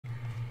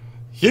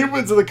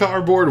Humans of the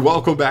cardboard,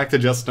 welcome back to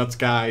Just Nuts,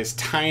 guys.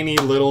 Tiny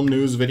little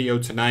news video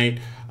tonight.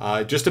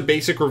 Just a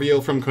basic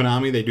reveal from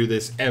Konami. They do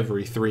this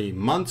every 3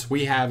 months.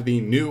 We have the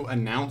new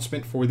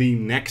announcement for the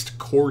next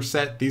core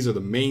set. These are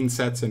the main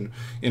sets in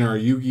our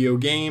Yu-Gi-Oh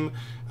game.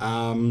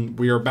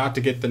 We are about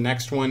to get the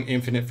next one,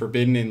 Infinite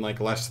Forbidden, in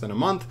like less than a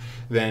month.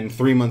 Then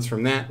 3 months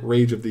from that,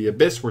 Rage of the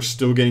Abyss. We're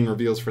still getting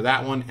reveals for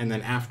that one. And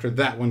then after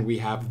that one, we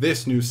have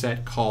this new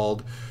set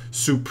called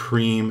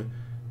Supreme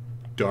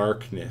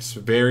Darkness.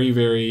 Very,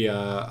 very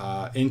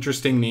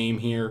interesting name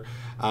here.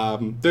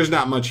 There's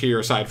not much here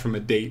aside from a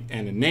date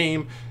and a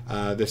name.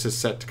 This is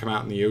set to come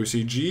out in the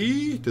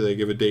OCG. Do they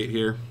give a date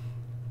here?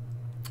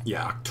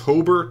 Yeah,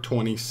 October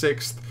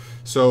 26th.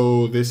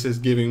 So this is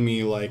giving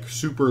me like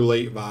super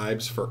late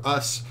vibes for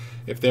us.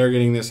 If they're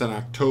getting this in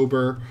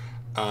October,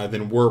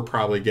 then we're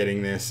probably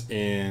getting this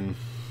in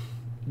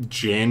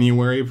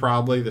January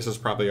probably. This is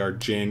probably our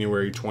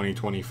January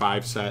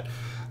 2025 set.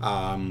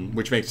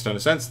 Which makes a ton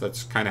of sense.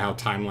 That's kind of how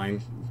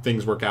timeline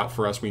things work out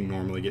for us. We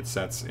normally get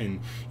sets in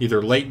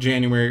either late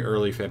January,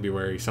 early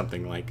February,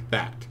 something like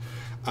that.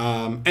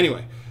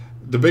 Anyway,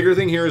 the bigger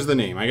thing here is the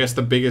name. I guess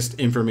the biggest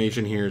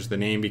information here is the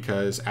name,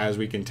 because as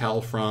we can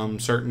tell from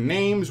certain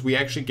names, we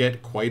actually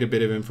get quite a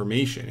bit of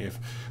information. If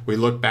we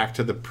look back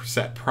to the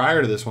set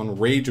prior to this one,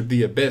 Rage of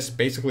the Abyss,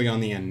 basically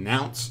on the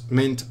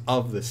announcement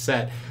of the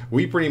set,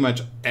 we pretty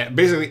much,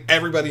 basically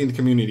everybody in the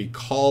community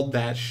called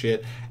that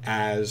shit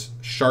as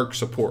Shark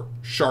support,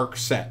 Shark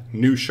set,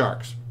 new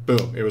Sharks.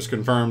 Boom, it was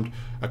confirmed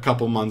a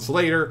couple months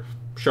later,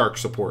 Shark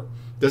support.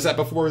 The set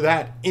before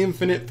that,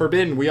 Infinite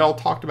Forbidden, we all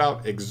talked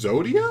about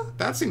Exodia?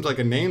 That seems like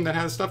a name that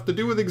has stuff to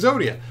do with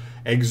Exodia.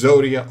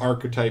 Exodia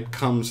archetype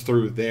comes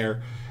through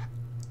there.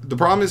 The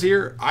problem is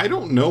here, I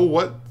don't know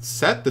what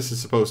set this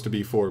is supposed to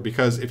be for,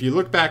 because if you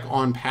look back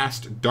on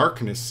past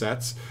Darkness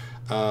sets,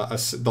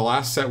 the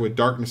last set with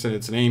Darkness in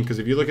its name, because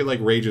if you look at like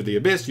Rage of the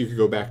Abyss, you could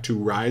go back to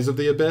Rise of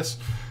the Abyss.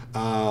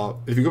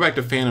 If you go back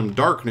to Phantom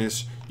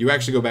Darkness, you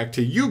actually go back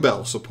to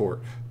yugioh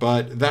support,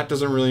 but that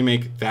doesn't really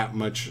make that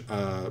much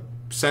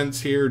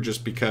sense here,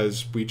 just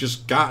because we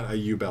just got a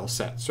yugioh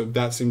set. So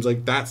that seems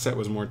like that set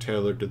was more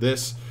tailored to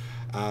this.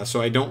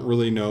 So I don't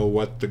really know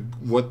what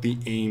the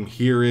aim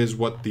here is,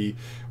 what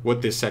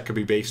this set could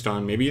be based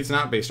on. Maybe it's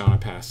not based on a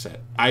past set.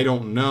 I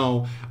don't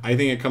know. I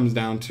think it comes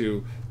down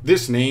to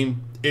this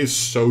name is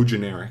so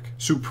generic.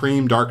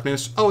 Supreme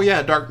Darkness. Oh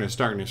yeah, darkness.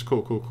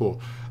 Cool, cool,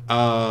 cool.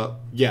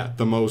 Yeah,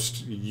 the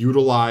most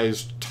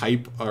utilized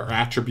type or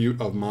attribute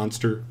of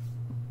monster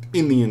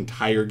in the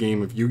entire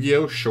game of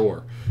Yu-Gi-Oh.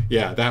 Sure.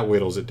 Yeah, that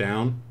whittles it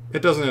down.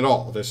 It doesn't at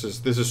all. This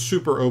is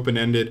super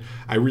open-ended.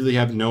 I really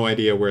have no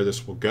idea where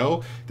this will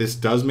go. This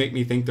does make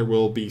me think there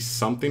will be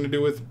something to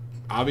do with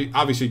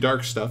obviously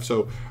dark stuff.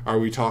 So are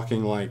we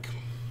talking like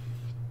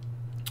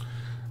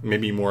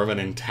maybe more of an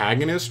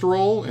antagonist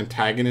role?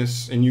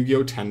 Antagonists in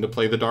Yu-Gi-Oh tend to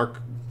play the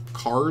dark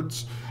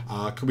cards.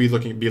 Could we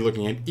be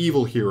looking at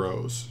evil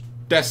heroes?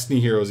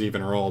 Destiny heroes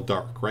even are all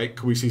dark, right?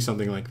 Could we see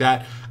something like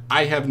that?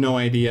 I have no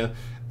idea.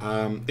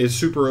 It's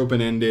super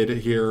open-ended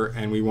here,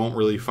 and we won't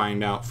really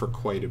find out for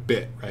quite a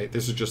bit, right?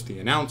 This is just the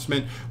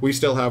announcement. We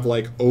still have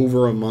like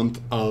over a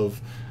month of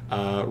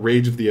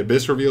Rage of the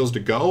Abyss reveals to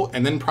go,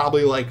 and then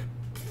probably like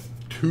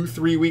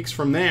 2-3 weeks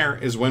from there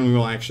is when we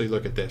will actually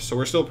look at this. So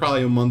we're still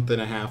probably a month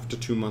and a half to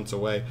 2 months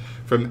away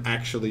from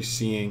actually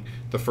seeing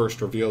the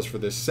first reveals for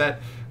this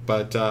set.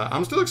 But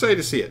I'm still excited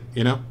to see it,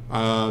 you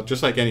know,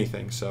 just like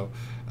anything. So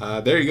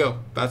there you go.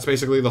 That's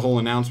basically the whole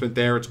announcement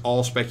there. It's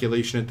all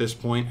speculation at this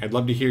point. I'd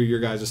love to hear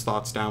your guys'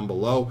 thoughts down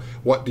below.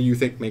 What do you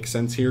think makes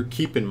sense here?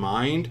 Keep in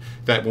mind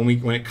that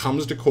when it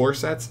comes to core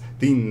sets,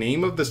 the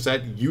name of the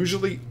set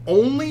usually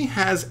only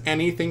has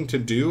anything to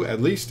do,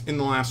 at least in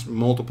the last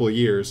multiple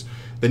years,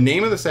 the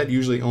name of the set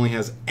usually only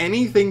has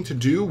anything to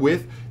do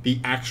with the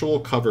actual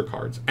cover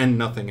cards and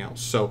nothing else.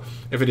 So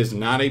if it is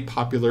not a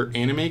popular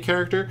anime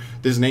character,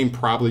 this name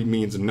probably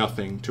means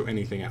nothing to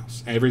anything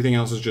else. Everything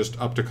else is just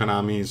up to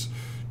Konami's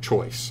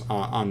choice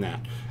on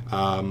that.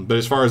 But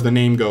as far as the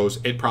name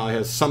goes, it probably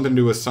has something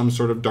to do with some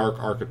sort of dark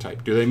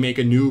archetype. Do they make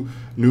a new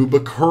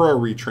Bakura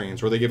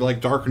retrains, where they give like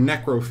dark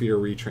Necrofear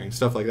retrains,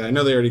 stuff like that? I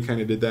know they already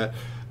kind of did that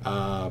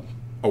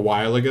a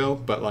while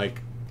ago, but like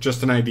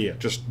just an idea,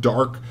 just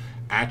dark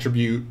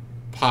attribute,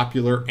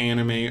 popular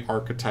anime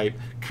archetype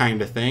kind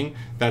of thing.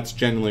 That's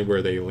generally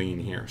where they lean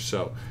here.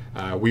 So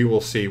we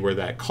will see where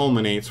that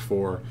culminates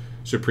for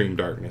Supreme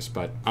Darkness.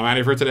 But I'm out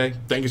of here for today.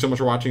 Thank you so much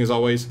for watching as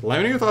always. Let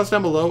me know your thoughts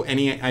down below.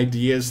 Any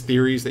ideas,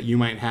 theories that you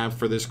might have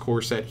for this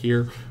core set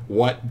here.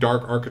 What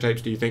dark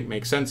archetypes do you think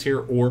make sense here?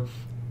 Or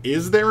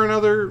is there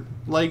another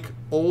like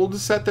old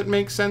set that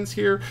makes sense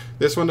here?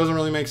 This one doesn't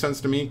really make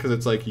sense to me because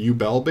it's like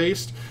Yubel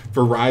based.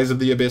 For Rise of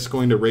the Abyss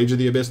going to Rage of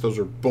the Abyss, those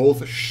are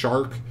both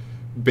Shark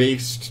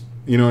based,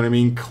 you know what I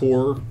mean,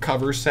 core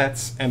cover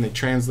sets, and they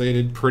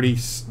translated pretty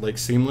like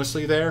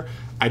seamlessly there.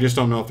 I just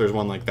don't know if there's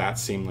one like that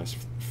seamless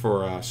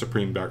for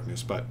Supreme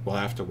Darkness, but we'll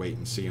have to wait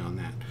and see on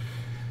that.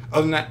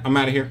 Other than that, I'm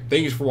out of here.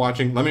 Thank you for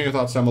watching. Let me know your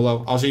thoughts down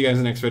below. I'll see you guys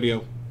in the next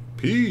video.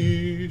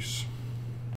 Peace.